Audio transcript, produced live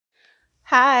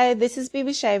Hi, this is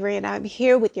Bibi Shavery, and I'm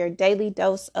here with your daily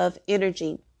dose of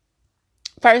energy.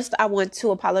 First, I want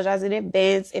to apologize in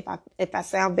advance if I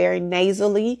sound very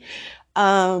nasally.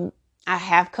 Um, I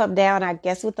have come down, I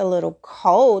guess, with a little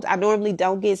cold. I normally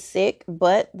don't get sick,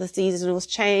 but the seasonals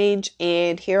change,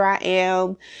 and here I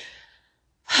am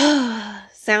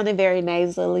sounding very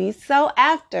nasally. So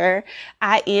after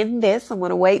I end this, I'm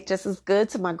going to wait just as good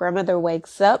till my grandmother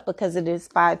wakes up because it is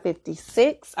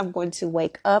 5:56. I'm going to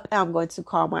wake up and I'm going to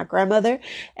call my grandmother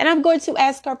and I'm going to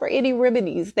ask her for any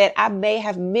remedies that I may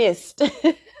have missed to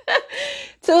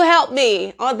help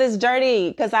me on this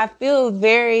journey because I feel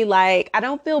very like I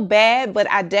don't feel bad, but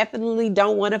I definitely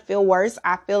don't want to feel worse.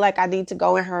 I feel like I need to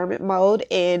go in hermit mode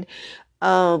and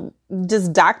um,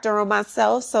 just doctor on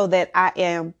myself so that I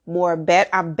am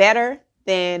I'm better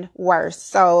than worse.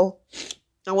 So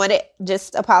I want to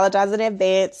just apologize in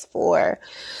advance for,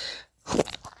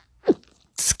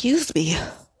 excuse me,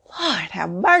 Lord have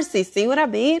mercy. See what I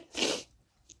mean?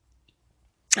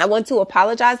 I want to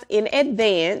apologize in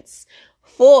advance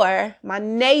for my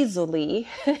nasally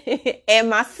and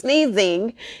my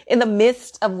sneezing in the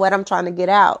midst of what I'm trying to get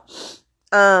out.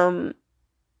 Um,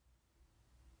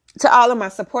 to all of my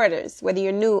supporters, whether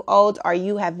you're new, old, or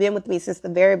you have been with me since the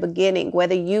very beginning,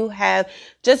 whether you have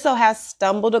just so have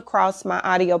stumbled across my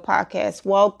audio podcast,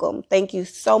 welcome. Thank you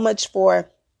so much for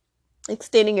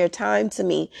extending your time to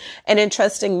me and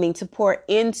entrusting me to pour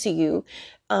into you,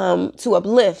 to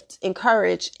uplift,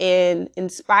 encourage, and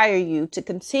inspire you to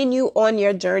continue on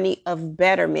your journey of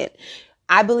betterment.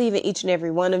 I believe in each and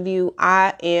every one of you.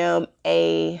 I am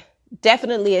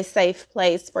definitely a safe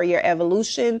place for your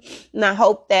evolution. And I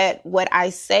hope that what I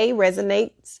say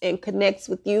resonates and connects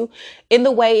with you in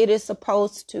the way it is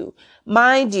supposed to.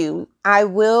 Mind you, I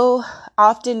will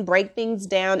often break things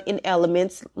down in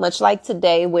elements, much like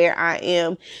today, where I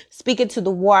am speaking to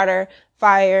the water,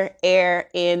 fire, air,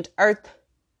 and earth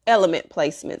element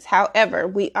placements. However,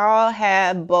 we all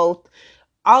have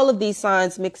all of these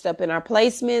signs mixed up in our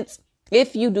placements.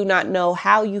 If you do not know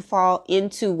how you fall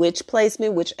into which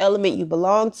placement, which element you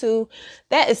belong to,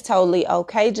 that is totally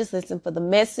okay. Just listen for the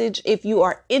message. If you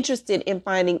are interested in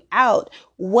finding out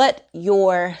what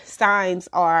your signs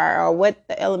are or what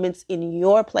the elements in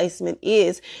your placement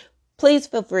is, please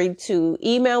feel free to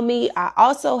email me. I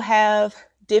also have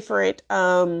different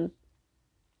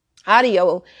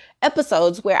audio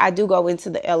episodes where I do go into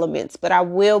the elements, but I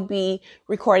will be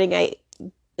recording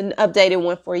an updated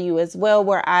one for you as well,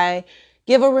 where I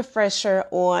give a refresher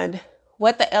on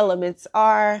what the elements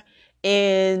are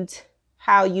and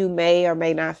how you may or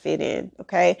may not fit in.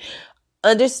 Okay.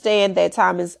 Understand that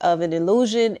time is of an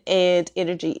illusion and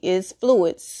energy is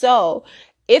fluid. So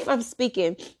if I'm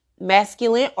speaking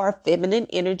masculine or feminine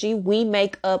energy, we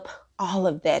make up all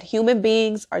of that. Human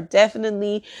beings are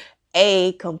definitely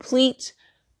a complete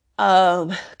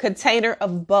container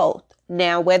of both.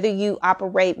 Now, whether you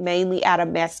operate mainly out of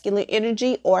masculine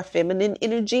energy or feminine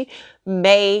energy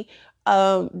may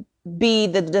be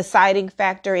the deciding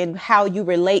factor in how you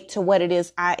relate to what it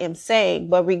is I am saying.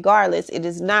 But regardless, it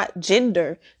is not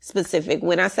gender specific.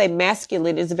 When I say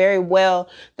masculine, it's very well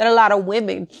that a lot of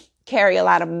women carry a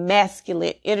lot of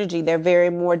masculine energy. They're very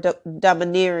more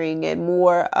domineering and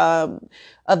more of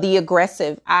the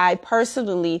aggressive. I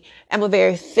personally am a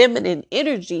very feminine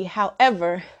energy.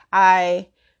 However, I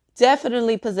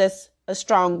definitely possess a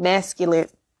strong masculine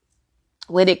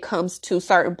when it comes to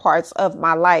certain parts of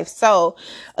my life. So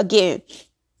again,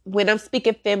 when I'm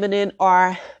speaking feminine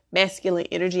or masculine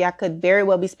energy, I could very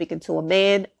well be speaking to a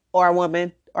man or a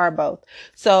woman or both.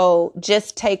 So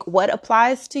just take what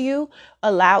applies to you,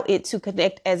 allow it to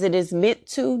connect as it is meant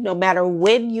to, no matter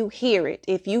when you hear it.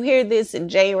 If you hear this in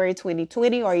January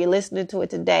 2020 or you're listening to it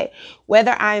today,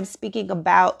 whether I am speaking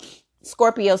about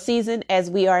Scorpio season, as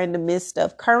we are in the midst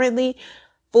of currently,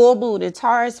 full moon in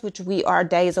Taurus, which we are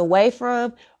days away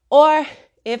from, or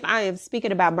if I am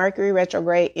speaking about Mercury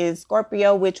retrograde in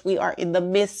Scorpio, which we are in the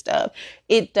midst of,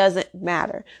 it doesn't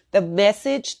matter. The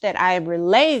message that I am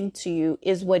relaying to you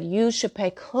is what you should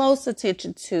pay close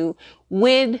attention to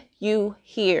when you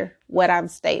hear what I'm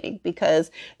stating, because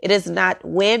it is not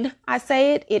when I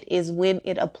say it, it is when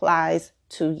it applies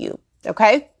to you.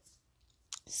 Okay?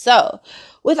 So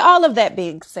with all of that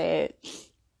being said,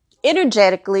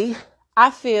 energetically,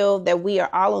 I feel that we are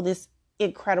all on this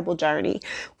incredible journey.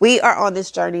 We are on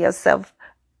this journey of self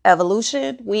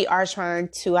evolution. We are trying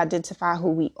to identify who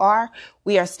we are.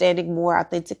 We are standing more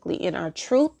authentically in our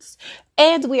truths,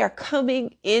 and we are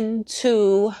coming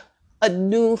into a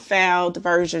newfound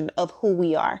version of who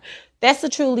we are. That's a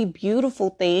truly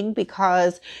beautiful thing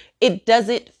because it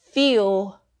doesn't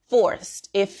feel forced.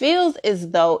 It feels as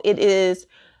though it is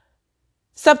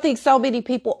something so many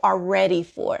people are ready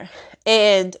for.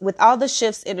 And with all the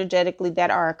shifts energetically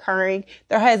that are occurring,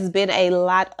 there has been a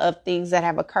lot of things that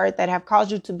have occurred that have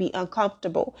caused you to be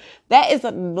uncomfortable. That is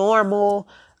a normal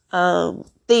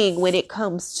thing when it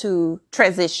comes to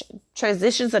transition.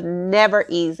 Transitions are never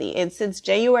easy. And since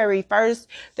January 1st,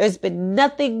 there's been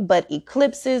nothing but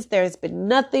eclipses. There's been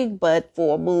nothing but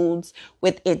full moons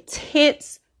with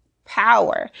intense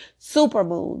power,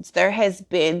 supermoons. There has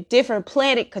been different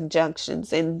planet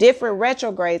conjunctions and different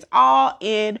retrogrades, all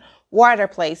in water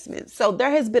placements. So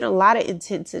there has been a lot of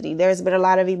intensity. There's been a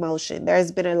lot of emotion. There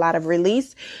has been a lot of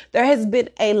release. There has been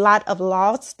a lot of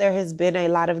loss. There has been a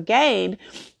lot of gain.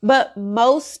 But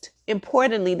most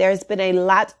importantly, there's been a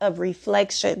lot of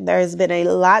reflection. There's been a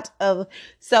lot of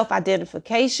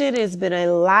self-identification. It's been a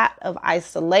lot of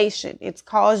isolation. It's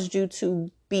caused you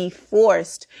to be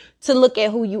forced to look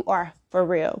at who you are for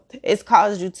real. It's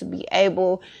caused you to be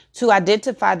able to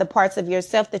identify the parts of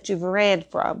yourself that you've ran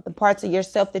from, the parts of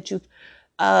yourself that you've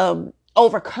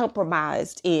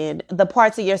overcompromised in, the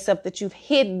parts of yourself that you've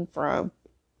hidden from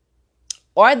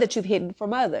or that you've hidden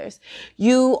from others.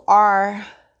 You are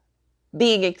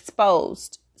being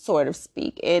exposed, sort of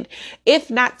speak. And if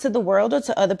not to the world or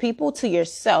to other people, to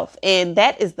yourself. And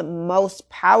that is the most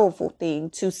powerful thing,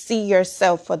 to see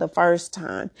yourself for the first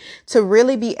time, to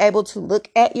really be able to look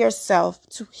at yourself,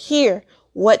 to hear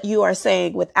what you are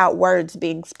saying without words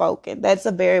being spoken. That's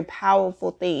a very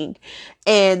powerful thing.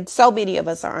 And so many of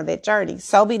us are on that journey.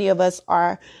 So many of us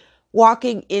are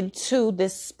walking into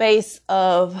this space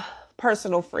of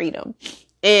personal freedom.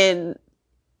 And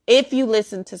if you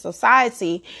listen to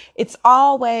society, it's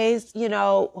always,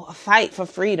 a fight for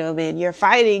freedom, and you're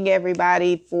fighting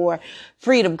everybody for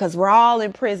freedom because we're all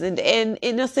imprisoned. And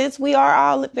in a sense, we are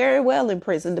all very well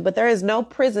imprisoned, but there is no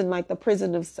prison like the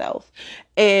prison of self.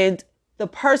 And the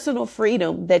personal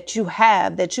freedom that you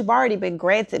have, that you've already been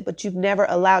granted, but you've never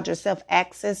allowed yourself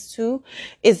access to,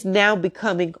 is now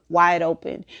becoming wide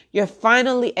open. You're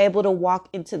finally able to walk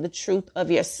into the truth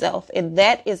of yourself. And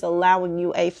that is allowing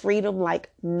you a freedom like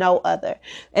no other.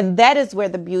 And that is where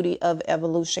the beauty of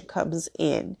evolution comes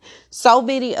in. So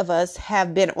many of us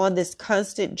have been on this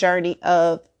constant journey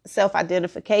of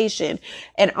self-identification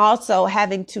and also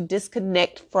having to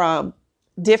disconnect from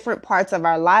different parts of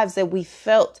our lives that we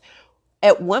felt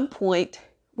at one point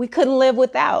we couldn't live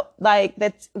without. Like,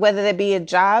 that's whether that be in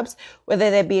jobs,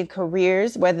 whether that be in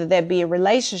careers, whether that be in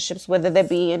relationships, whether that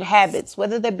be in habits,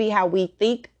 whether that be how we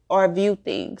think or view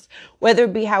things, whether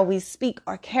it be how we speak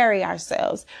or carry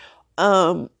ourselves.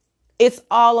 It's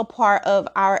all a part of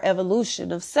our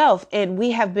evolution of self. And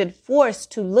we have been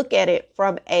forced to look at it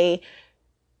from a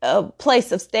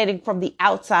place of standing from the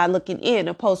outside looking in,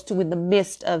 opposed to in the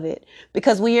midst of it.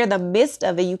 Because when you're in the midst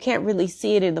of it, you can't really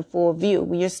see it in the full view.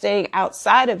 When you're staying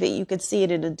outside of it, you can see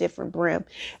it in a different brim.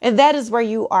 And that is where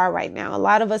you are right now. A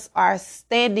lot of us are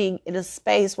standing in a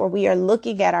space where we are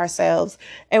looking at ourselves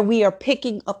and we are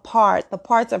picking apart the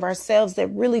parts of ourselves that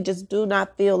really just do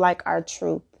not feel like our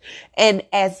truth. And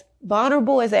as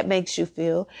vulnerable as that makes you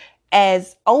feel,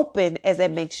 as open as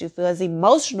it makes you feel, as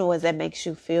emotional as it makes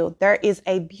you feel, there is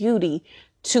a beauty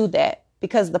to that,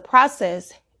 because the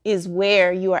process is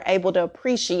where you are able to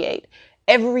appreciate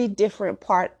every different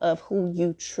part of who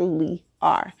you truly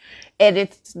are. And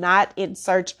it's not in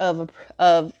search of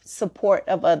support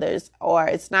of others, or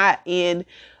it's not in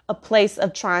a place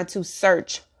of trying to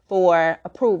search for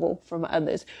approval from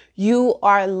others. You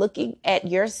are looking at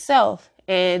yourself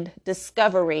and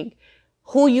discovering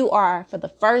who you are for the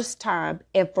first time.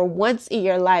 And for once in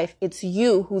your life, it's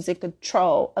you who's in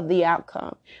control of the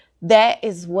outcome. That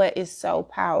is what is so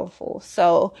powerful.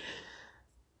 So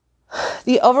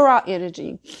the overall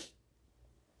energy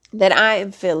that I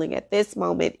am feeling at this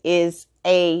moment is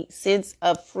a sense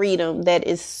of freedom that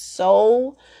is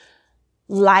so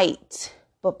light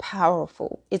but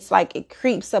powerful. It's like it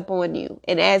creeps up on you.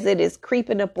 And as it is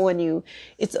creeping up on you,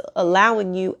 it's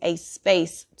allowing you a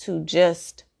space to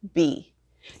just be.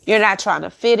 You're not trying to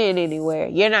fit in anywhere.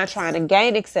 You're not trying to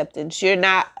gain acceptance. You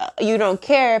don't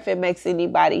care if it makes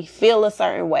anybody feel a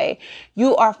certain way.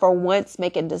 You are for once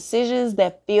making decisions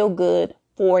that feel good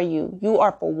for you. You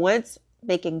are for once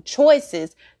making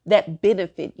choices that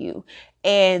benefit you.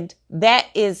 And that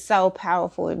is so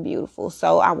powerful and beautiful.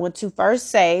 So I want to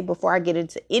first say, before I get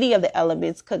into any of the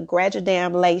elements,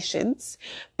 congratulations.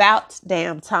 About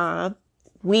damn time.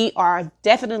 We are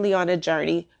definitely on a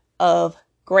journey of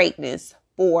greatness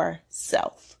for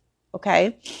self.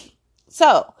 Okay.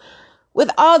 So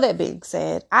with all that being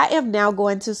said, I am now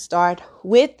going to start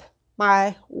with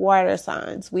my water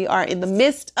signs. We are in the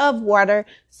midst of water,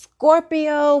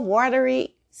 Scorpio,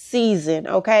 watery season.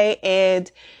 Okay. And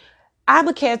I'm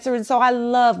a Cancer, and so I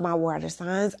love my water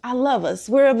signs. I love us.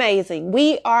 We're amazing.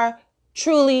 We are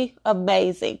truly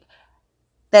amazing.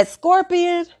 That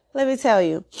Scorpion, let me tell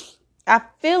you, I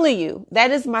feel you.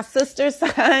 That is my sister's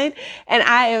sign, and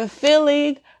I am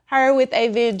feeling her with a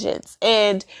vengeance.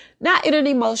 And not in an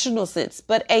emotional sense,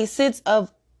 but a sense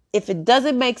of, if it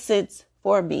doesn't make sense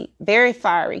for me, very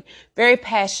fiery, very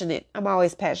passionate. I'm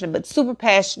always passionate, but super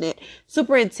passionate,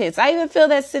 super intense. I even feel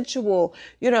that sensual,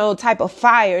 type of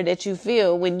fire that you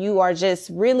feel when you are just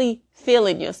really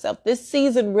feeling yourself. This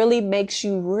season really makes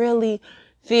you really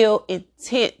feel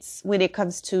intense when it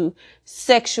comes to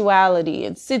sexuality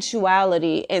and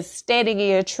sensuality and standing in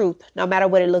your truth, no matter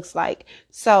what it looks like.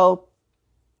 So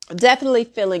definitely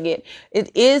feeling it.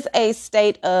 It is a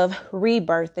state of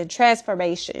rebirth and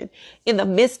transformation in the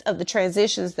midst of the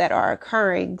transitions that are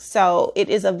occurring. So it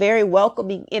is a very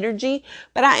welcoming energy,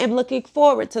 but I am looking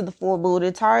forward to the full moon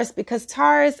in Taurus, because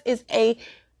Taurus is a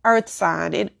earth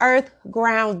sign, and earth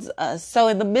grounds us. So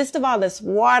in the midst of all this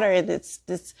water and this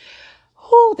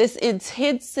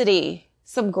intensity,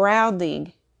 some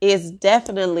grounding is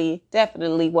definitely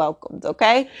welcomed.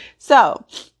 Okay. So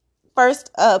first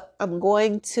up, I'm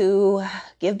going to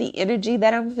give the energy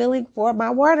that I'm feeling for my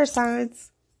water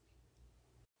signs.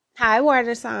 Hi,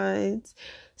 water signs.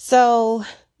 So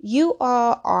you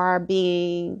all are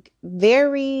being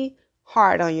very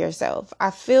hard on yourself.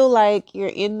 I feel like you're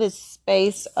in this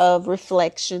space of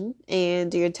reflection,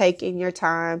 and you're taking your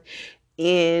time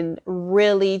in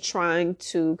really trying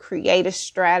to create a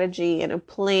strategy and a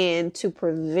plan to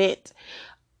prevent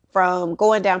from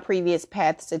going down previous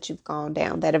paths that you've gone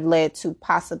down that have led to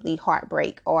possibly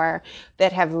heartbreak, or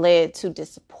that have led to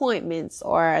disappointments,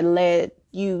 or led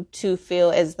you to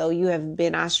feel as though you have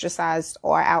been ostracized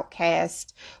or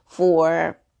outcast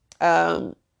for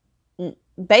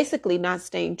basically not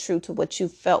staying true to what you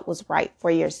felt was right for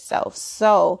yourself.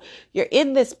 So you're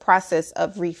in this process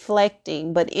of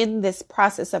reflecting, but in this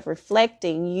process of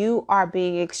reflecting, you are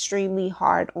being extremely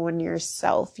hard on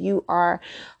yourself. You are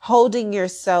holding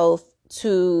yourself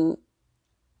to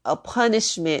a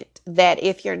punishment that,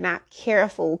 if you're not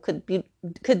careful, could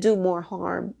do more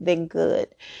harm than good.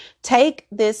 Take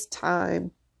this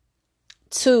time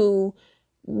to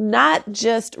not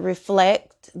just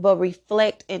reflect, but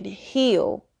reflect and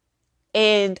heal,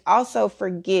 and also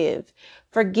forgive.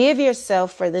 Forgive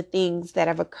yourself for the things that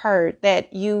have occurred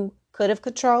that you could have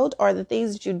controlled, or the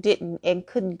things that you didn't and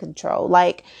couldn't control.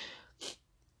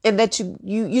 And that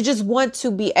you just want to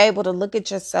be able to look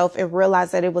at yourself and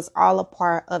realize that it was all a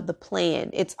part of the plan.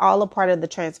 It's all a part of the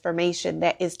transformation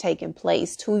that is taking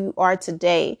place. Who you are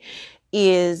today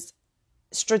is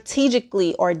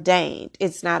strategically ordained.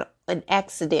 It's not an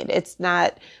accident. It's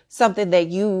not something that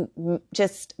you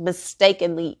just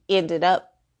mistakenly ended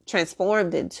up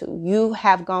transformed into. You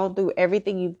have gone through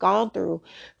everything you've gone through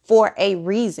for a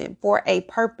reason, for a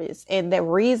purpose. And the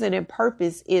reason and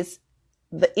purpose is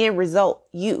the end result,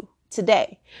 you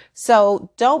today.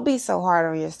 So don't be so hard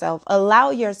on yourself.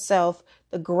 Allow yourself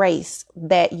the grace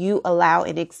that you allow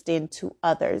and extend to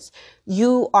others.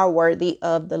 You are worthy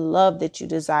of the love that you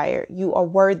desire. You are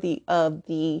worthy of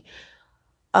the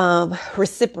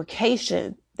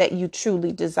reciprocation that you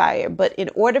truly desire. But in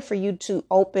order for you to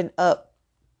open up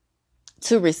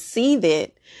to receive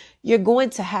it, you're going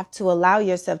to have to allow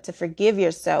yourself to forgive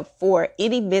yourself for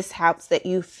any mishaps that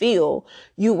you feel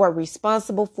you were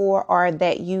responsible for, or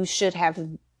that you should have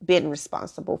been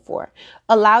responsible for.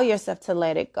 Allow yourself to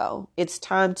let it go. It's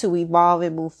time to evolve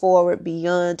and move forward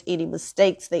beyond any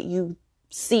mistakes that you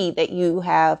see that you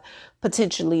have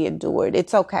potentially endured.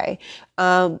 It's okay.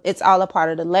 It's all a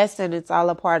part of the lesson. It's all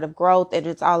a part of growth, and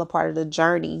it's all a part of the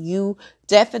journey. You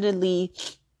definitely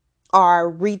are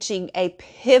reaching a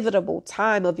pivotal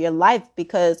time of your life,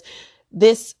 because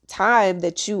this time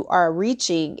that you are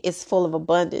reaching is full of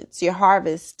abundance. Your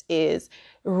harvest is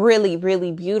really,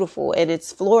 really beautiful, and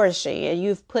it's flourishing, and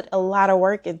you've put a lot of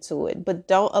work into it. But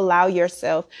don't allow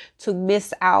yourself to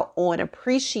miss out on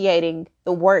appreciating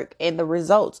the work and the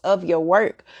results of your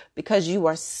work, because you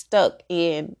are stuck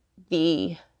in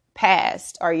the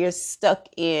past, or you're stuck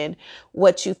in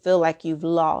what you feel like you've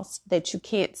lost, that you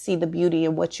can't see the beauty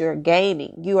in what you're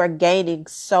gaining. You are gaining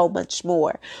so much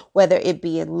more, whether it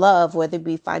be in love, whether it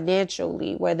be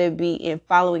financially, whether it be in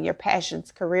following your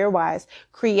passions career-wise.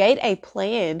 Create a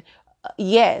plan.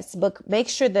 Yes, but make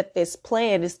sure that this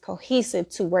plan is cohesive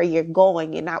to where you're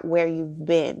going and not where you've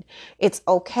been. It's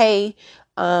okay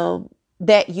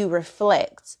that you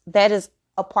reflect. That is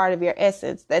a part of your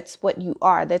essence. That's what you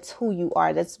are. That's who you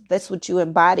are. That's what you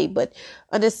embody. But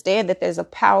understand that there's a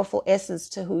powerful essence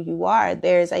to who you are.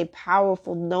 There's a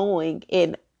powerful knowing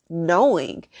in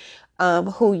knowing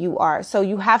who you are. So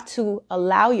you have to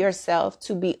allow yourself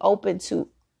to be open to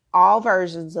all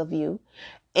versions of you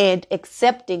and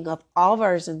accepting of all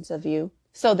versions of you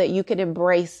so that you can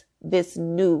embrace this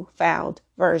newfound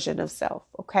version of self.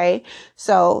 Okay.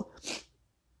 So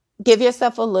give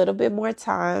yourself a little bit more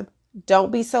time.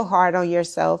 Don't be so hard on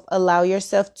yourself. Allow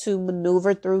yourself to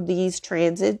maneuver through these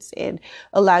transits and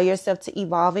allow yourself to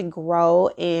evolve and grow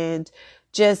and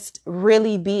just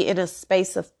really be in a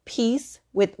space of peace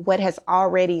with what has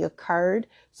already occurred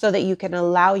so that you can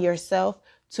allow yourself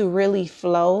to really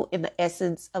flow in the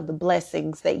essence of the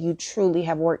blessings that you truly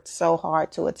have worked so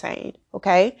hard to attain.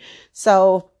 Okay.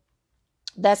 So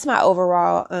that's my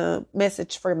overall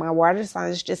message for my water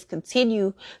signs. Just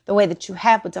continue the way that you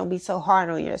have, but don't be so hard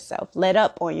on yourself. Let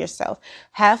up on yourself.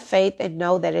 Have faith and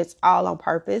know that it's all on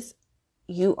purpose.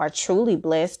 You are truly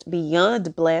blessed,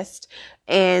 beyond blessed,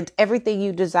 and everything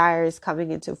you desire is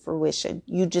coming into fruition.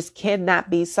 You just cannot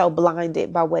be so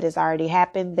blinded by what has already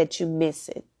happened that you miss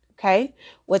it. Okay.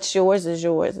 What's yours is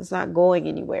yours. It's not going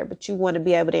anywhere, but you want to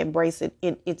be able to embrace it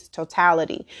in its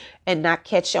totality and not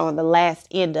catch on the last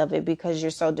end of it because you're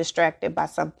so distracted by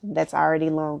something that's already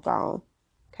long gone.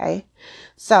 Okay.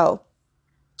 So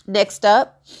next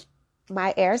up,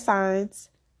 my air signs.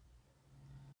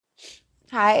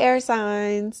 Hi, air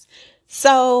signs.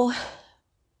 So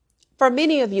for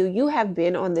many of you, you have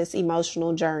been on this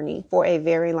emotional journey for a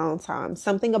very long time.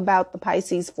 Something about the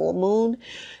Pisces full moon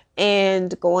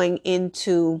and going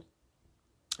into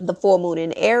the full moon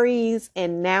in Aries.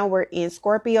 And now we're in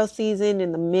Scorpio season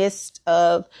in the midst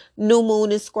of new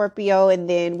moon in Scorpio. And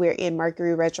then we're in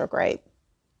Mercury retrograde.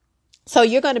 So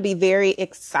you're going to be very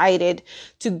excited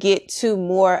to get to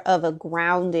more of a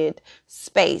grounded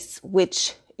space,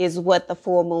 which is what the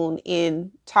full moon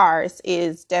in Taurus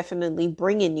is definitely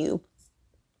bringing you.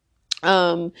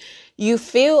 You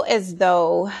feel as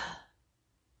though,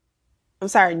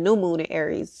 new moon in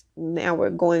Aries. Now we're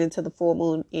going into the full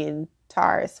moon in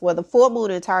Taurus. Well, the full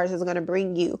moon in Taurus is going to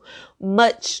bring you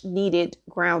much needed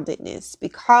groundedness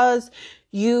because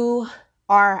you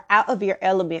are out of your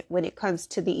element when it comes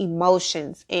to the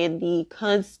emotions and the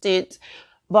constant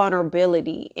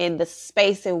vulnerability and the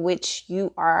space in which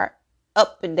you are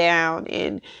up and down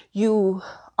and you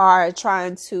are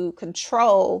trying to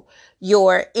control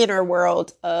your inner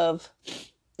world of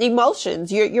emotions.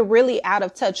 You're really out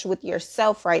of touch with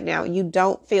yourself right now. You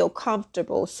don't feel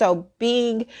comfortable. So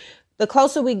the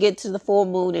closer we get to the full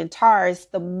moon in Taurus,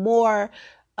 the more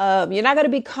you're not going to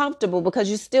be comfortable because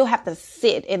you still have to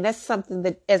sit. And that's something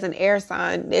that as an air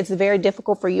sign, it's very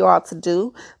difficult for you all to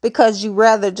do because you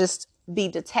rather just be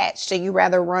detached and you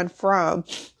rather run from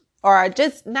or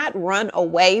just not run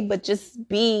away, but just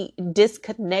be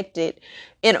disconnected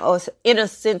in a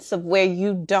sense of where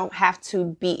you don't have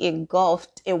to be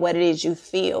engulfed in what it is you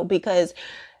feel. Because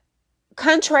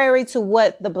contrary to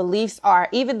what the beliefs are,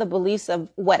 even the beliefs of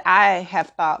what I have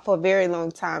thought for a very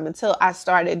long time until I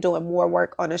started doing more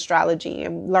work on astrology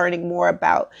and learning more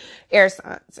about air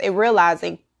signs and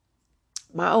realizing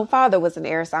my own father was an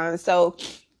air sign. So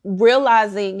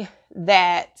realizing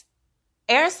that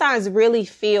air signs really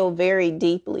feel very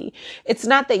deeply. It's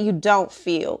not that you don't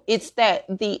feel. It's that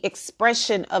the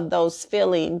expression of those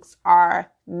feelings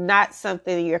are not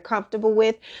something you're comfortable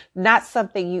with, not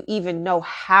something you even know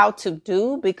how to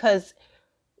do, because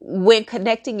when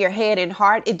connecting your head and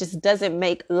heart, it just doesn't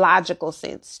make logical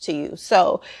sense to you.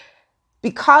 So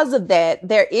because of that,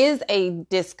 there is a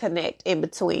disconnect in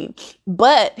between.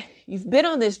 But you've been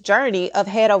on this journey of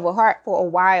head over heart for a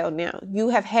while now. You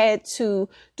have had to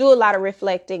do a lot of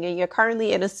reflecting, and you're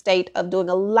currently in a state of doing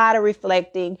a lot of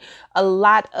reflecting, a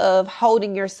lot of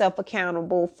holding yourself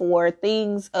accountable for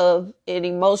things of an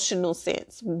emotional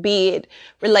sense, be it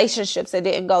relationships that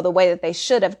didn't go the way that they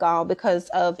should have gone because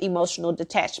of emotional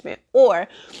detachment, or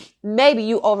maybe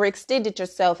you overextended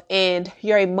yourself and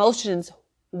your emotions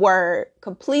were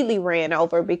completely ran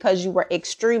over because you were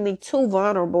extremely too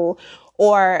vulnerable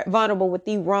or vulnerable with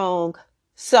the wrong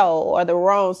soul or the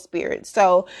wrong spirit.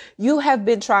 So you have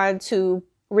been trying to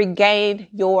regain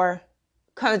your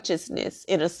consciousness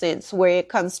in a sense where it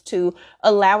comes to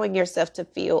allowing yourself to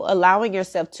feel, allowing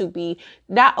yourself to be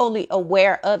not only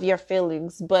aware of your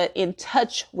feelings, but in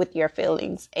touch with your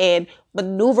feelings and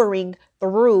maneuvering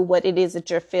through what it is that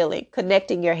you're feeling,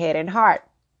 connecting your head and heart.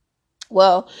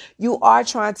 Well, you are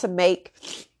trying to make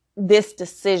this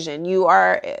decision. You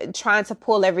are trying to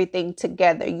pull everything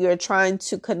together. You're trying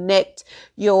to connect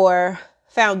your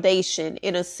foundation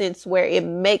in a sense where it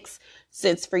makes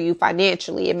sense for you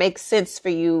financially. It makes sense for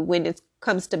you when it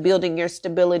comes to building your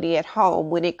stability at home,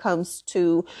 when it comes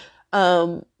to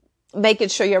making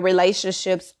sure your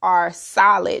relationships are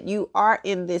solid. You are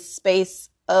in this space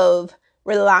of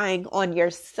relying on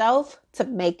yourself to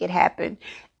make it happen.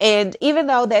 And even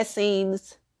though that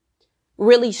seems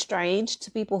really strange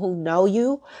to people who know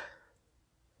you,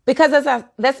 because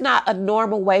that's not a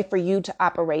normal way for you to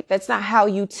operate. That's not how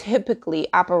you typically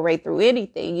operate through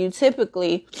anything. You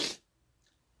typically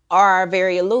are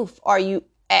very aloof, or you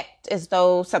act as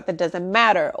though something doesn't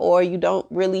matter, or you don't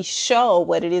really show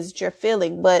what it is that you're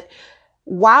feeling. But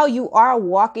while you are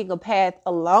walking a path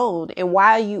alone and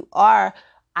while you are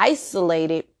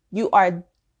isolated, you are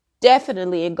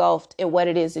definitely engulfed in what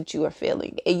it is that you are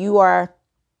feeling. And you are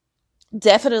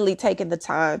definitely taking the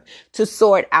time to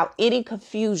sort out any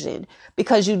confusion,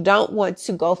 because you don't want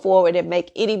to go forward and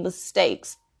make any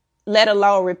mistakes, let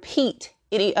alone repeat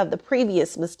any of the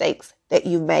previous mistakes that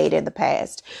you made in the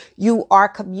past. You are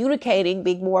communicating,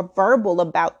 being more verbal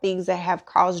about things that have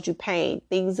caused you pain,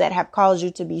 things that have caused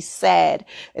you to be sad.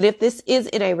 And if this is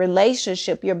in a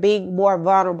relationship, you're being more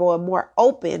vulnerable and more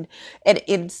open and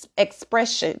in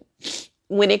expression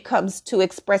when it comes to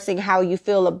expressing how you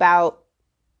feel about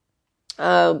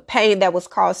pain that was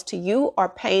caused to you or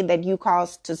pain that you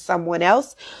caused to someone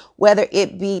else, whether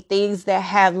it be things that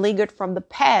have lingered from the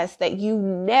past that you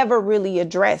never really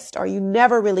addressed, or you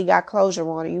never really got closure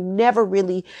on, or you never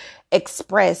really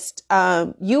expressed.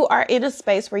 You are in a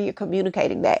space where you're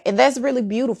communicating that. And that's really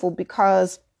beautiful,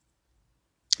 because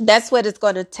that's what it's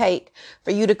going to take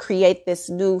for you to create this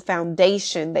new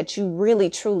foundation that you really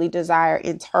truly desire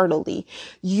internally.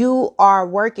 You are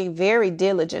working very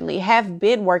diligently, have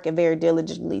been working very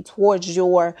diligently towards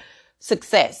your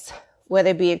success,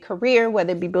 whether it be in career,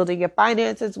 whether it be building your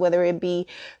finances, whether it be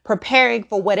preparing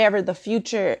for whatever the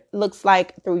future looks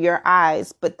like through your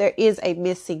eyes. But there is a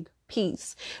missing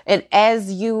piece. And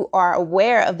as you are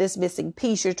aware of this missing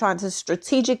piece, you're trying to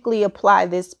strategically apply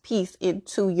this piece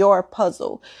into your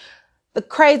puzzle. The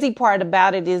crazy part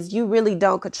about it is you really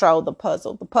don't control the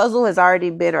puzzle. The puzzle has already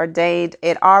been ordained.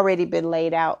 It already been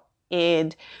laid out.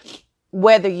 And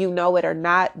whether you know it or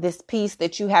not, this piece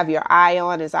that you have your eye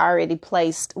on is already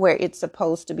placed where it's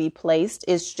supposed to be placed.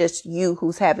 It's just you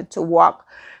who's having to walk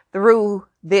through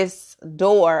this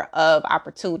door of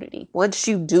opportunity. Once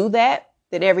you do that,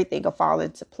 then everything will fall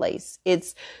into place.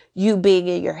 It's you being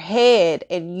in your head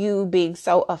and you being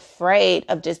so afraid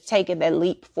of just taking that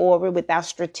leap forward without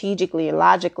strategically and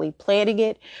logically planning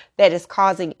it that is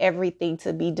causing everything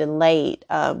to be delayed.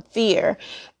 Fear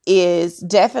is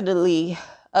definitely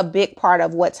a big part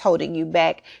of what's holding you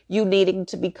back. You needing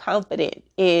to be confident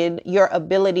in your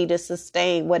ability to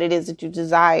sustain what it is that you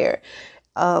desire.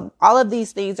 All of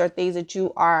these things are things that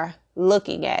you are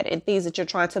looking at and things that you're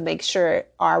trying to make sure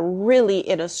are really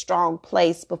in a strong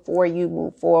place before you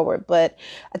move forward. But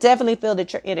I definitely feel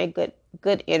that you're in a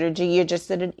good energy. You're just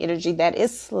in an energy that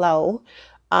is slow.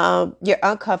 You're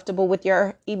uncomfortable with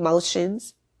your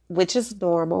emotions, which is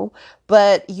normal,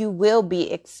 but you will be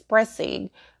expressing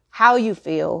how you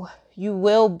feel. You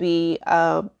will be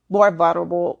more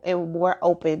vulnerable and more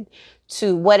open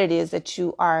to what it is that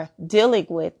you are dealing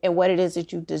with and what it is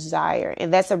that you desire.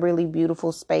 And that's a really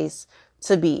beautiful space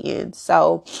to be in.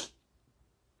 So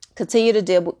continue to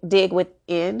dig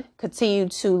within, continue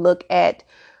to look at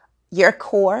your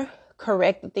core,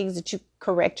 correct the things that you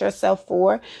correct yourself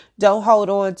for. Don't hold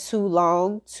on too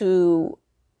long to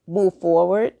move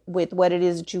forward with what it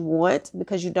is that you want,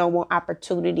 because you don't want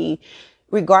opportunity.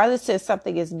 Regardless if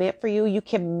something is meant for you, you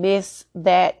can miss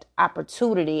that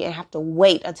opportunity and have to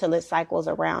wait until it cycles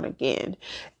around again.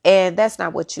 And that's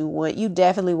not what you want. You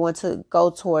definitely want to go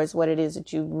towards what it is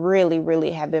that you really,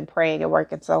 really have been praying and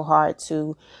working so hard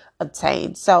to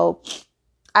obtain. So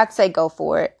I'd say go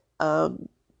for it.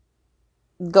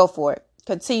 Go for it.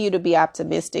 Continue to be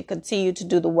optimistic. Continue to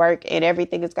do the work, and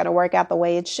everything is going to work out the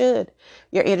way it should.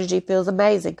 Your energy feels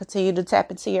amazing. Continue to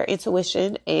tap into your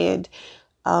intuition and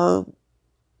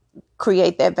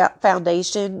create that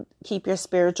foundation. Keep your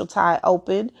spiritual tie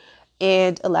open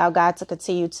and allow God to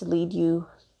continue to lead you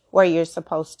where you're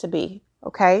supposed to be.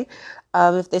 Okay.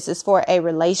 If this is for a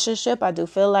relationship, I do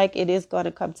feel like it is going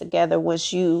to come together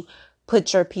once you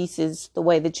put your pieces the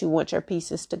way that you want your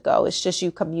pieces to go. It's just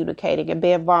you communicating and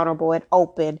being vulnerable and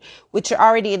open, which you're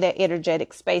already in that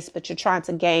energetic space, but you're trying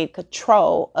to gain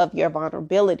control of your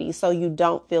vulnerability so you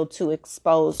don't feel too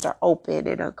exposed or open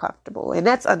and uncomfortable. And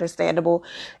that's understandable.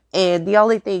 And the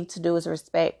only thing to do is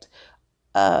respect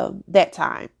that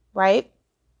time, right?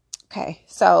 Okay.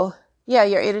 So yeah,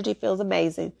 your energy feels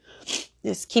amazing.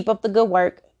 Just keep up the good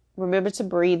work. Remember to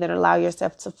breathe and allow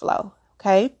yourself to flow.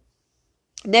 Okay.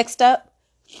 Next up,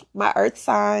 my earth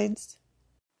signs.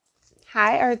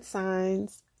 Hi, earth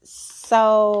signs.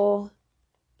 So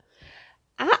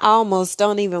I almost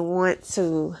don't even want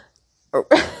to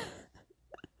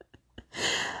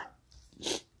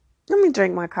me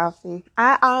drink my coffee.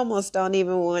 I almost don't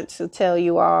even want to tell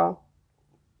you all,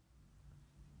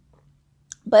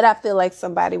 but I feel like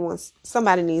somebody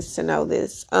needs to know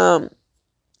this.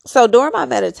 So during my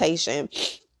meditation,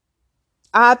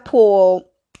 I pull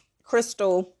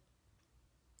crystals,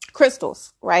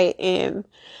 right? And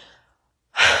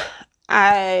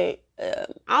I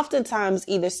oftentimes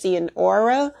either see an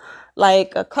aura,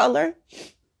 like a color.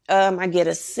 I get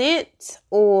a scent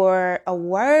or a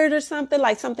word or something,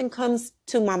 like something comes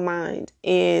to my mind.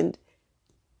 And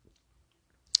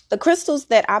the crystals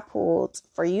that I pulled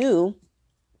for you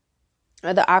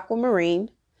are the aquamarine,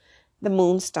 the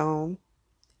moonstone,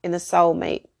 and the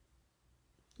soulmate.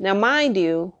 Now, mind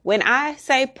you, when I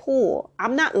say pull,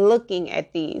 I'm not looking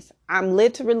at these. I'm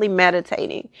literally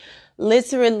meditating,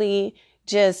 literally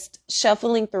just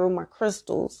shuffling through my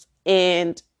crystals,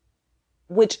 and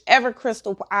whichever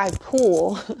crystal I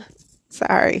pull,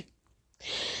 sorry,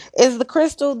 is the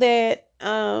crystal that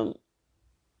I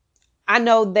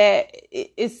know that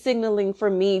is signaling for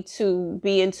me to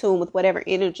be in tune with whatever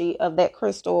energy of that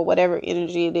crystal or whatever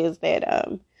energy it is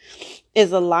that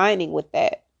is aligning with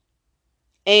that.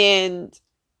 And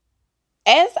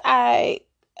as I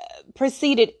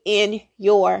proceeded in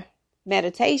your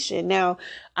meditation, now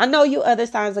I know you other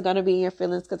signs are going to be in your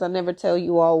feelings because I never tell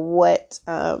you all what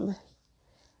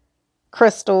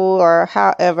crystal or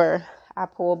however I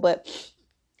pull, but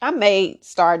I may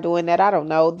start doing that. I don't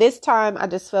know. This time I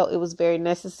just felt it was very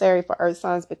necessary for earth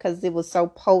signs because it was so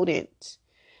potent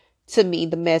to me,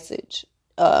 the message.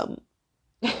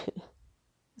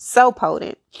 So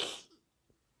potent.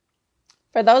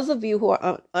 For those of you who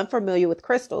are unfamiliar with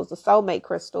crystals, the soulmate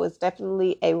crystal is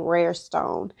definitely a rare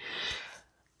stone.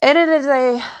 And it is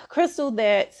a crystal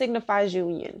that signifies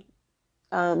union,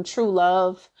 true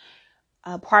love,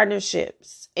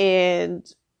 partnerships. And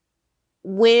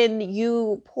when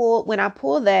I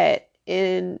pull that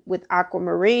in with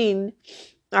aquamarine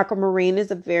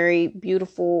is a very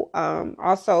beautiful,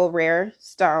 also a rare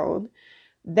stone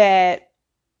that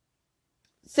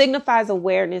signifies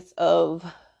awareness of,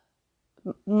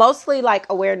 mostly like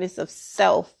awareness of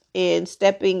self and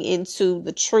stepping into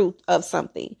the truth of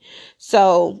something.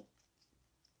 So,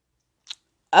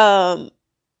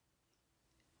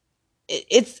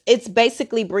 it's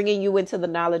basically bringing you into the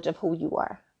knowledge of who you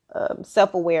are,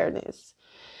 self-awareness.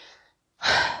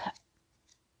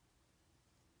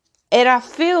 And I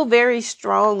feel very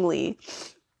strongly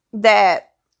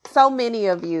that so many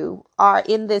of you are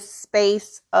in this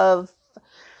space of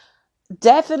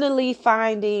definitely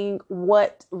finding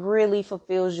what really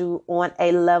fulfills you on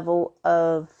a level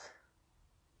of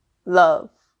love,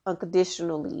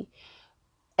 unconditionally,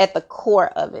 at the core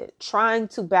of it, trying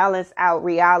to balance out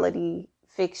reality,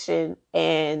 fiction,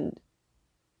 and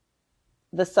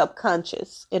the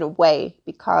subconscious in a way,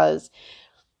 because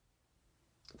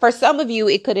for some of you,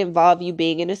 it could involve you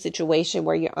being in a situation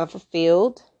where you're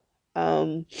unfulfilled,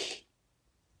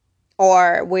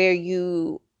 or where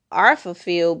you are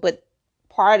fulfilled, but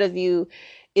part of you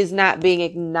is not being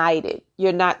ignited.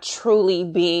 You're not truly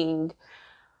being,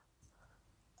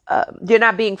 you're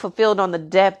not being fulfilled on the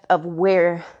depth of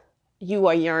where you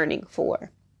are yearning for.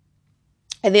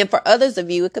 And then for others of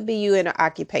you, it could be you in an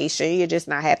occupation. You're just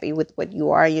not happy with what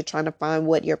you are. You're trying to find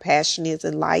what your passion is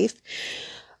in life.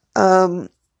 And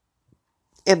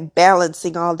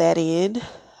balancing all that in.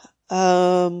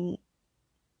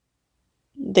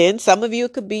 Then some of you,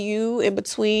 it could be you in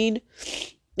between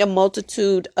a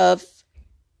multitude of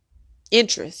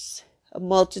interests, a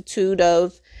multitude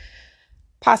of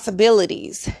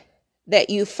possibilities that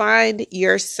you find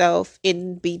yourself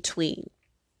in between.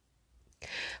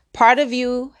 Part of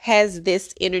you has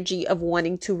this energy of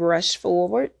wanting to rush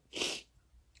forward,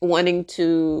 wanting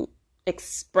to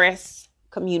express,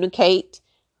 communicate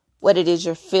what it is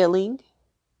you're feeling,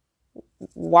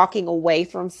 walking away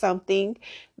from something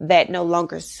that no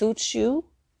longer suits you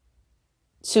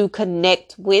to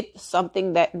connect with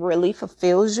something that really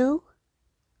fulfills you.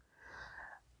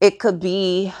 It could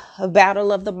be a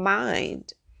battle of the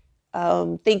mind,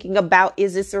 thinking about,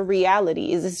 is this a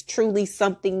reality? Is this truly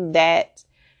something that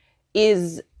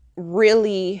is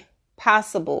really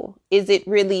possible? Is it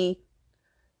really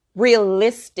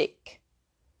realistic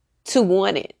to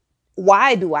want it?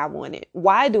 Why do I want it?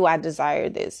 Why do I desire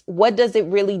this? What does it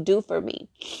really do for me?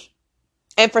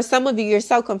 And for some of you, you're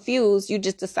so confused, you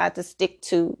just decide to stick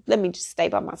to, let me just stay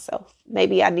by myself.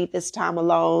 Maybe I need this time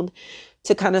alone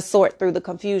to kind of sort through the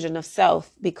confusion of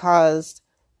self, because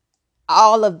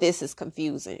all of this is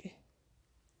confusing.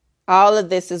 All of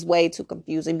this is way too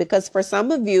confusing because for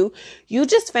some of you, you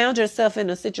just found yourself in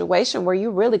a situation where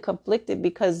you're really conflicted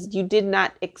because you did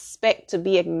not expect to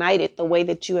be ignited the way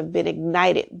that you have been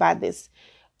ignited by this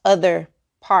other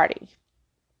party.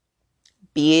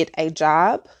 Be it a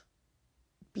job,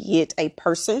 be it a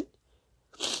person,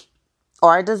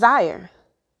 or a desire.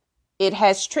 It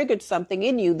has triggered something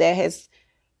in you that has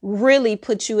really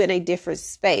put you in a different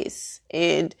space.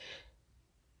 And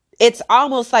it's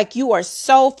almost like you are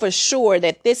so for sure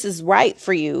that this is right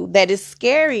for you, that is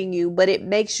scaring you, but it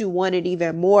makes you want it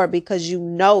even more because you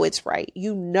know it's right.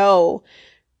 You know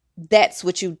that's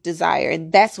what you desire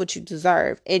and that's what you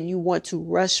deserve. And you want to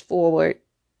rush forward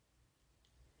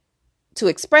to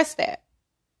express that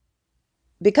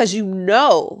because you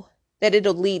know that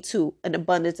it'll lead to an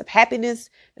abundance of happiness,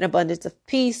 an abundance of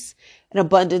peace, an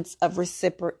abundance of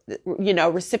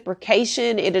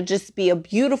reciprocation. It'll just be a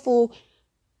beautiful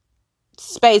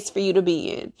space for you to be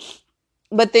in.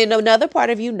 But then another part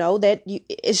of you know that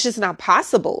it's just not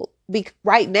possible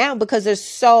right now because there's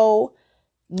so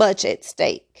much at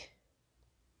stake.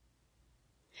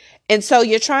 And so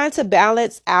you're trying to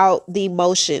balance out the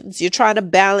emotions. You're trying to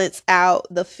balance out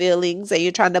the feelings and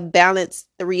you're trying to balance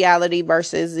the reality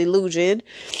versus illusion.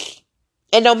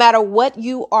 And no matter what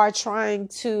you are trying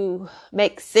to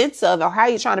make sense of or how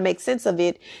you're trying to make sense of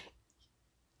it,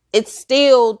 it's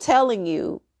still telling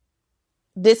you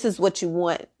this is what you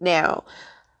want. Now,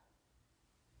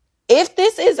 if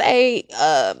this is a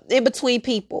in between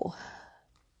people,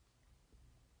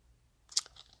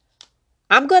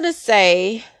 I'm going to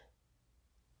say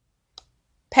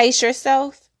pace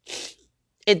yourself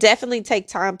and definitely take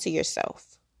time to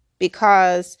yourself,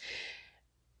 because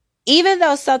even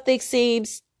though something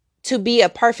seems to be a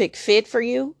perfect fit for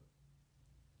you,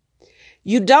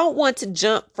 you don't want to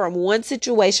jump from one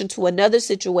situation to another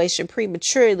situation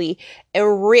prematurely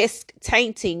and risk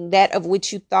tainting that of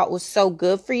which you thought was so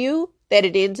good for you that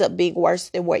it ends up being worse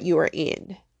than what you are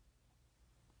in.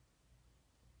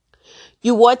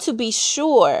 You want to be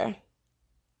sure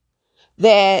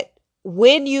that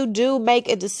when you do make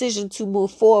a decision to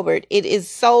move forward, it is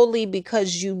solely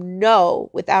because you know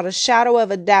without a shadow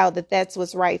of a doubt that that's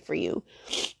what's right for you,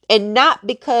 and not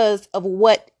because of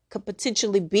what could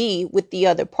potentially be with the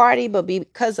other party, but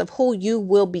because of who you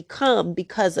will become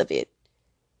because of it.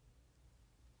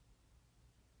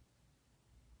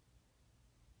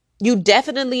 You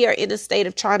definitely are in a state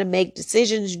of trying to make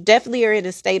decisions. You definitely are in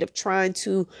a state of trying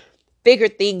to figure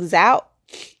things out,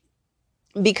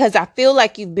 because I feel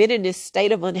like you've been in this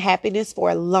state of unhappiness for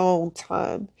a long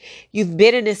time. You've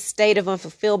been in this state of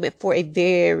unfulfillment for a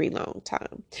very long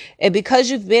time. And because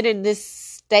you've been in this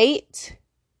state,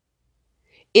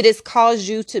 it has caused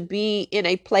you to be in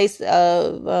a place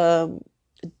of,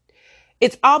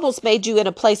 it's almost made you in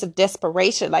a place of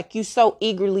desperation. Like you so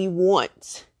eagerly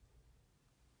want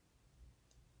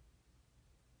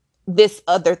this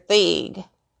other thing,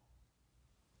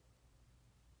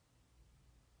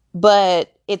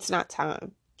 but it's not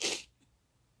time.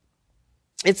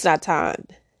 It's not time.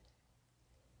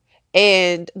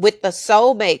 And with the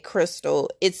soulmate crystal,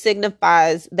 it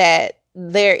signifies that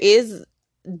there is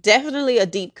definitely a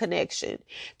deep connection.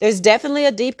 There's definitely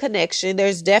a deep connection.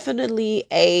 There's definitely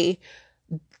a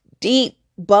deep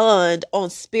bond on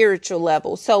spiritual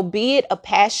level. So be it a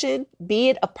passion, be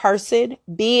it a person,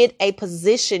 be it a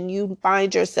position you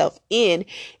find yourself in,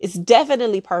 it's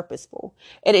definitely purposeful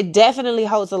and it definitely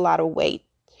holds a lot of weight.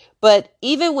 But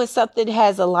even when something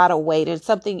has a lot of weight and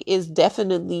something is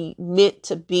definitely meant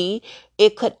to be,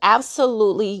 it could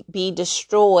absolutely be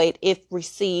destroyed if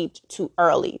received too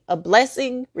early. A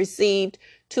blessing received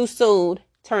too soon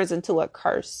turns into a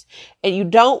curse. And you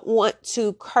don't want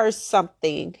to curse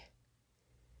something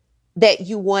that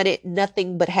you wanted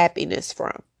nothing but happiness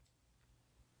from.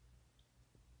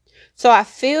 So I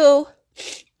feel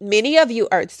many of you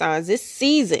earth signs, this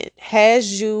season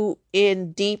has you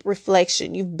in deep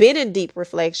reflection. You've been in deep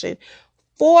reflection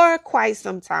for quite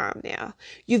some time now.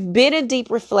 You've been in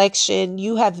deep reflection.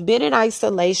 You have been in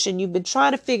isolation. You've been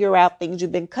trying to figure out things.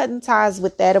 You've been cutting ties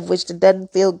with that of which it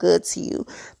doesn't feel good to you.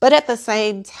 But at the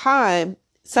same time,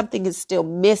 something is still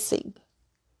missing.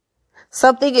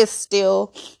 Something is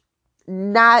still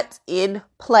not in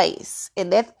place.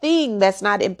 And that thing that's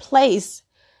not in place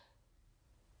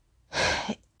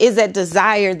is that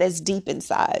desire that's deep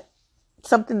inside.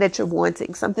 Something that you're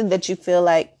wanting, something that you feel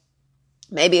like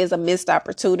maybe is a missed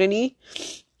opportunity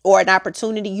or an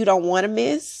opportunity you don't want to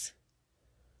miss.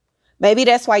 Maybe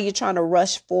that's why you're trying to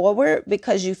rush forward,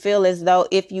 because you feel as though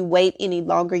if you wait any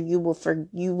longer, you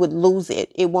would lose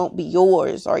it. It won't be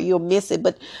yours, or you'll miss it.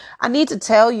 But I need to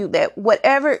tell you that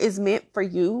whatever is meant for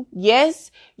you,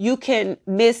 yes, you can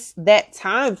miss that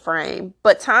time frame,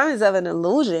 but time is of an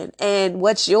illusion, and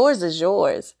what's yours is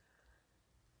yours.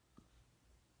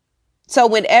 So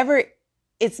whenever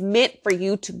it's meant for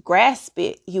you to grasp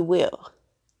it, you will.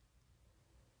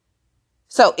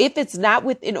 So if it's not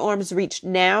within arm's reach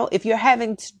now, if you're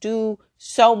having to do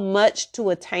so much to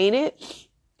attain it,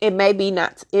 it may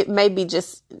be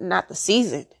just not the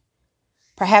season.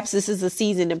 Perhaps this is a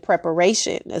season in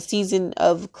preparation, a season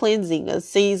of cleansing, a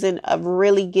season of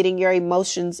really getting your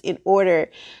emotions in order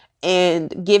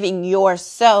and giving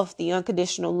yourself the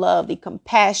unconditional love, the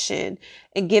compassion,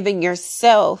 and giving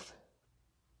yourself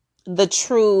the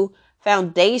true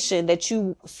foundation that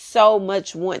you so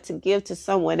much want to give to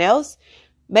someone else.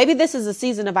 Maybe this is a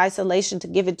season of isolation to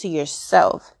give it to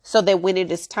yourself, so that when it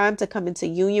is time to come into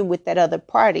union with that other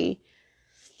party,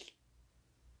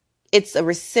 it's a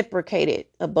reciprocated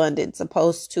abundance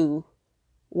opposed to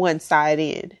one side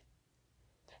in.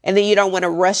 And then you don't want to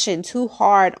rush in too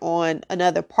hard on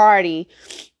another party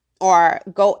or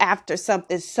go after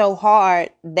something so hard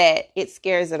that it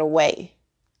scares it away.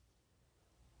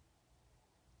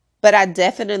 But I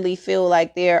definitely feel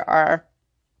like there are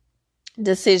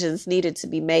decisions needed to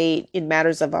be made in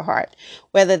matters of a heart,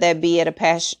 whether that be at a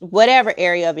passion, whatever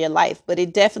area of your life. But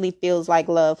it definitely feels like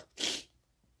love.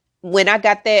 When I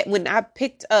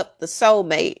picked up the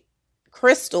soulmate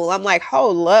crystal, I'm like,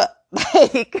 hold up,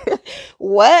 like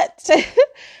what?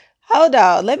 Hold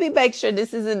on, let me make sure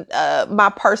this isn't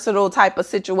my personal type of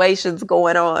situations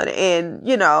going on. And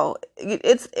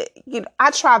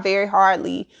I try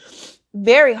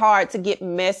very hard to get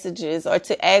messages or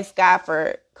to ask God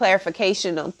for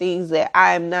clarification on things that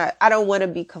I don't want to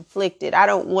be conflicted. I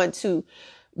don't want to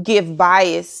give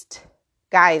biased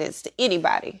guidance to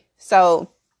anybody.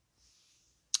 So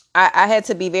I had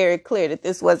to be very clear that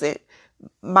this wasn't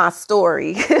my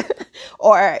story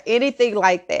or anything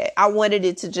like that. I wanted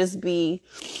it to just be,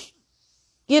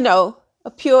 a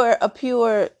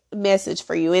pure message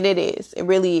for you. And it is. It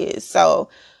really is. So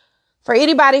for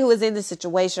anybody who is in this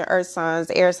situation, earth signs,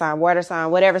 air sign, water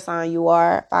sign, whatever sign you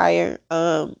are, fire,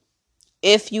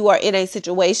 if you are in a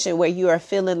situation where you are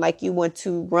feeling like you want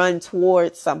to run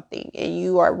towards something and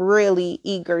you are really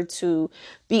eager to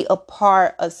be a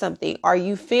part of something, or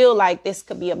you feel like this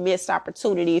could be a missed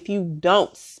opportunity if you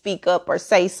don't speak up or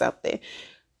say something,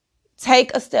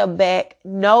 take a step back.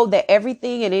 Know that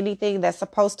everything and anything that's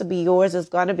supposed to be yours is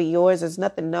going to be yours. There's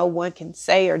nothing no one can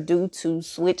say or do to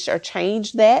switch or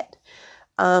change that.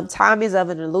 Time is of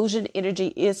an illusion.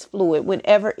 Energy is fluid.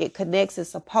 Whenever it connects,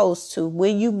 it's supposed to.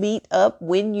 When you meet up,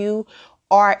 when you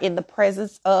are in the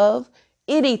presence of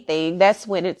anything, that's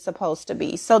when it's supposed to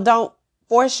be. So don't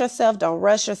force yourself. Don't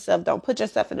rush yourself. Don't put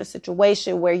yourself in a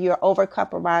situation where you're over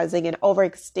compromising and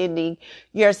overextending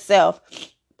yourself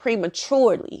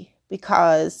prematurely,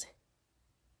 because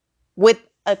with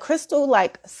a crystal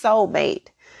like soulmate,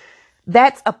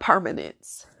 that's a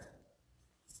permanence.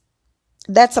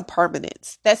 That's a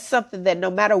permanence. That's something that no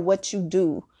matter what you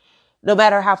do, no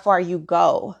matter how far you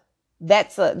go,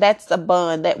 that's a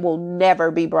bond that will never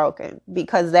be broken,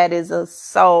 because that is a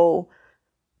soul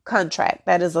contract.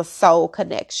 That is a soul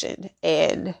connection.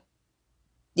 And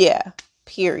yeah,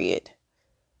 period.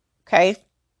 Okay.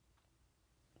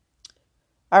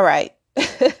 All right.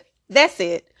 That's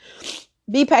it.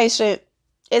 Be patient.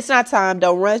 It's not time.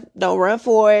 Don't run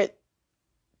for it.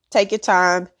 Take your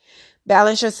time.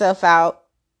 Balance yourself out.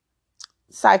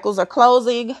 Cycles are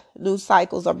closing. New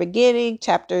cycles are beginning.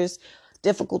 Chapters,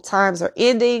 difficult times are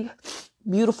ending.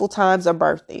 Beautiful times are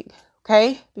birthing.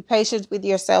 Okay? Be patient with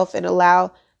yourself and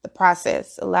allow the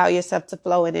process. Allow yourself to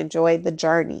flow and enjoy the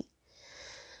journey.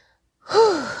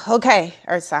 Okay,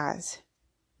 earth signs.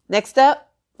 Next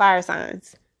up, fire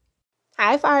signs.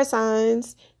 Hi, fire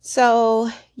signs. So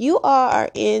you are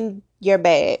in your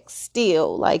bag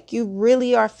still. Like, you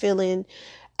really are feeling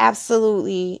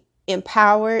absolutely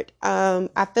empowered.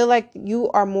 I feel like you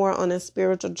are more on a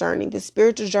spiritual journey. The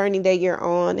spiritual journey that you're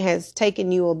on has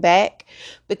taken you aback,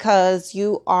 because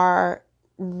you are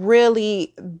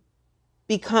really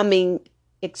becoming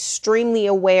extremely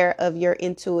aware of your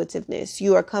intuitiveness.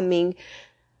 You are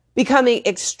becoming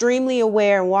extremely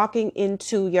aware and walking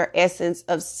into your essence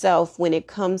of self when it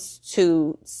comes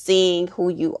to seeing who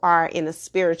you are in a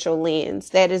spiritual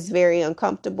lens. That is very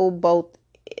uncomfortable.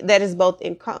 That is both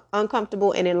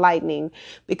uncomfortable and enlightening,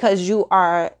 because you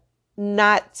are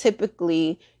not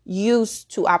typically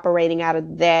used to operating out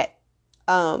of that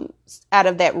out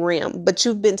of that realm, but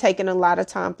you've been taking a lot of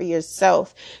time for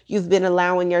yourself. You've been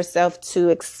allowing yourself to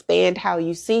expand how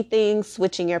you see things,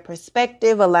 switching your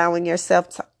perspective, allowing yourself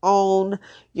to own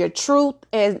your truth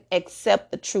and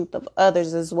accept the truth of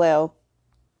others as well.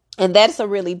 And that's a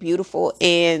really beautiful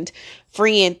and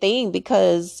freeing thing,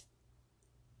 because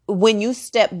when you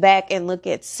step back and look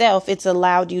at self, it's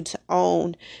allowed you to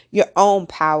own your own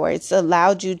power. It's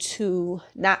allowed you to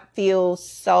not feel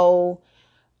so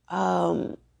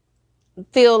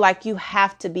feel like you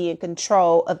have to be in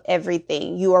control of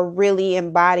everything. You are really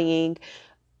embodying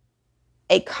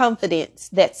a confidence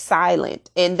that's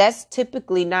silent, and that's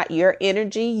typically not your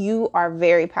energy. You are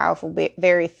very powerful,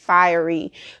 very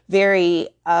fiery, very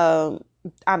fly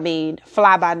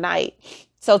by night.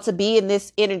 So to be in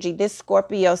this energy, this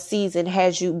Scorpio season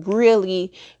has you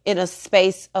really in a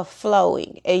space of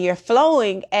flowing, and you're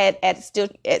flowing at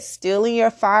still in your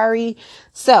fiery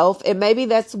self. And maybe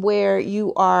that's where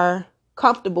you are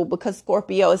comfortable, because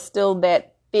Scorpio is still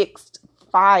that fixed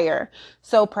fire.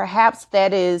 So perhaps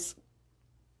that is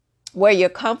where you're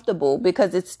comfortable,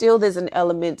 because it still there's an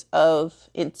element of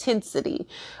intensity.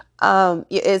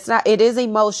 It is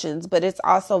emotions, but it's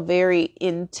also very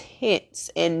intense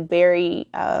and very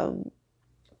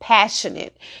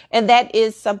passionate. And that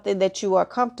is something that you are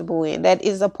comfortable in. That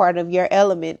is a part of your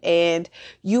element, and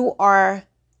you are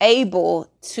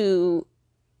able to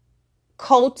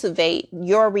cultivate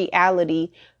your reality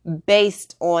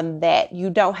based on that. You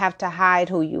don't have to hide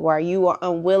who you are. You are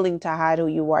unwilling to hide who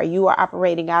you are. You are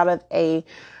operating out of a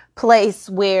place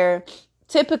where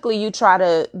typically you try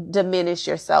to diminish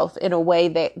yourself in a way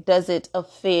that doesn't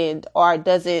offend or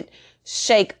doesn't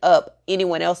shake up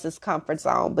anyone else's comfort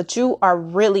zone. But you are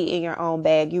really in your own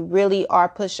bag. You really are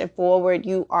pushing forward.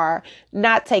 You are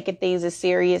not taking things as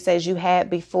serious as you had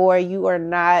before. You are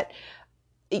not.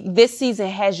 This season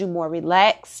has you more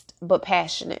relaxed but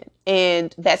passionate,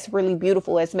 and that's really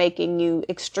beautiful. It's making you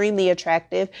extremely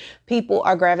attractive. People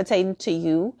are gravitating to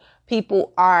you.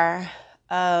 People are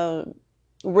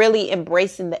really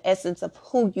embracing the essence of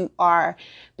who you are,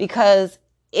 because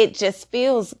it just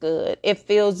feels good. It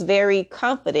feels very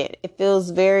confident. It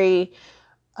feels very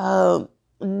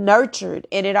nurtured,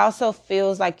 and it also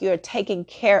feels like you're taking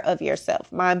care of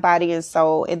yourself, mind, body, and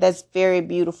soul. And that's very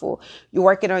beautiful. You're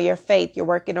working on your faith. You're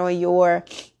working on your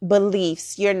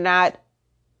beliefs. You're not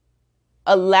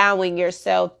allowing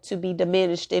yourself to be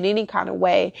diminished in any kind of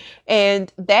way.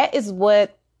 And that is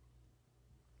what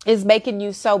is making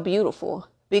you so beautiful,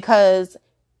 because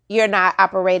you're not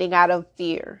operating out of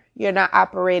fear. You're not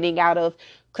operating out of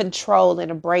control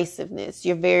and abrasiveness.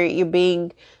 You're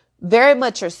being very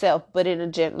much yourself, but in a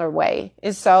gentler way.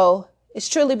 And so it's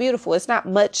truly beautiful. It's not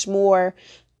much more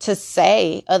to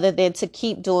say other than to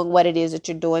keep doing what it is that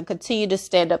you're doing. Continue to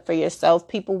stand up for yourself.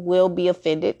 People will be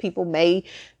offended. People may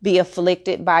be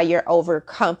afflicted by your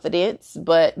overconfidence,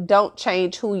 but don't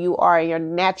change who you are in your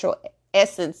natural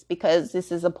essence, because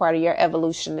this is a part of your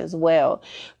evolution as well.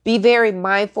 Be very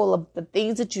mindful of the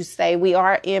things that you say. We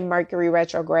are in Mercury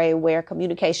retrograde, where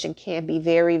communication can be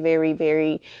very, very,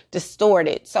 very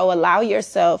distorted. So allow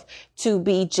yourself to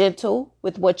be gentle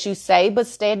with what you say, but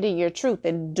stand in your truth,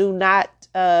 and do not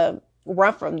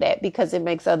run from that, because it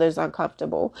makes others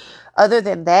uncomfortable. Other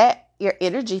than that, your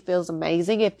energy feels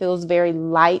amazing. It feels very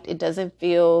light. It doesn't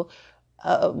feel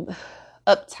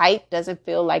uptight, doesn't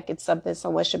feel like it's something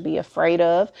someone should be afraid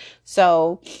of.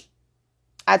 So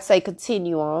I'd say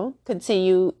continue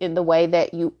in the way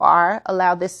that you are.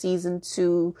 Allow this season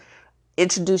to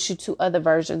introduce you to other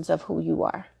versions of who you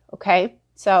are. Okay.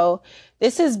 So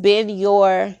this has been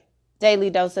your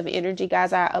daily dose of energy,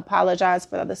 guys. I apologize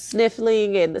for the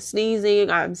sniffling and the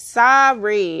sneezing. I'm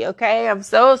sorry. Okay. I'm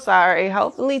so sorry.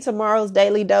 Hopefully tomorrow's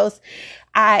daily dose,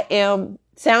 I am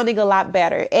sounding a lot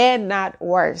better and not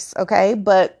worse. Okay.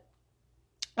 But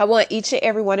I want each and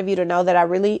every one of you to know that I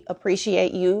really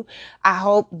appreciate you. I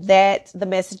hope that the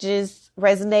messages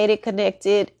resonated,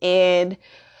 connected, and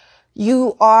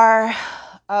you are,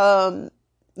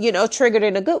 triggered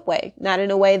in a good way, not in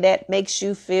a way that makes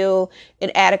you feel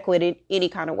inadequate in any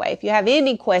kind of way. If you have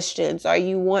any questions, or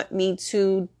you want me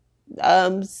to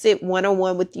sit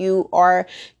one-on-one with you, or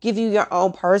give you your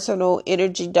own personal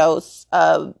energy dose,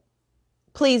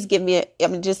 please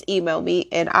just email me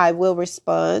and I will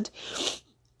respond.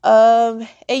 And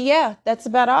yeah, that's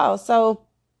about all. So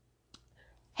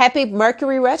happy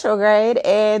Mercury retrograde.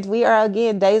 And we are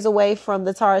again days away from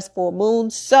the Taurus full moon.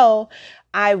 So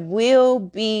I will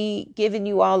be giving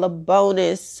you all a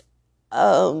bonus,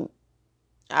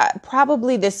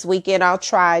 probably this weekend. I'll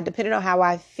try, depending on how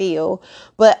I feel,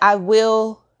 but I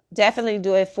will definitely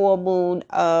do a full moon,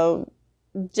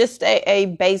 just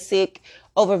a basic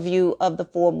overview of the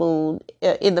full moon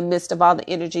in the midst of all the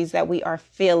energies that we are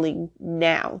feeling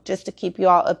now, just to keep you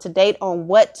all up to date on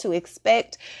what to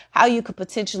expect, how you could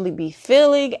potentially be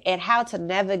feeling, and how to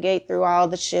navigate through all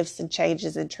the shifts and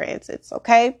changes and transits.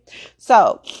 Okay.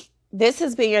 So this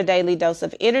has been your daily dose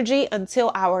of energy.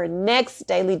 Until our next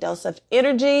daily dose of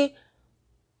energy.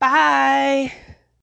 Bye.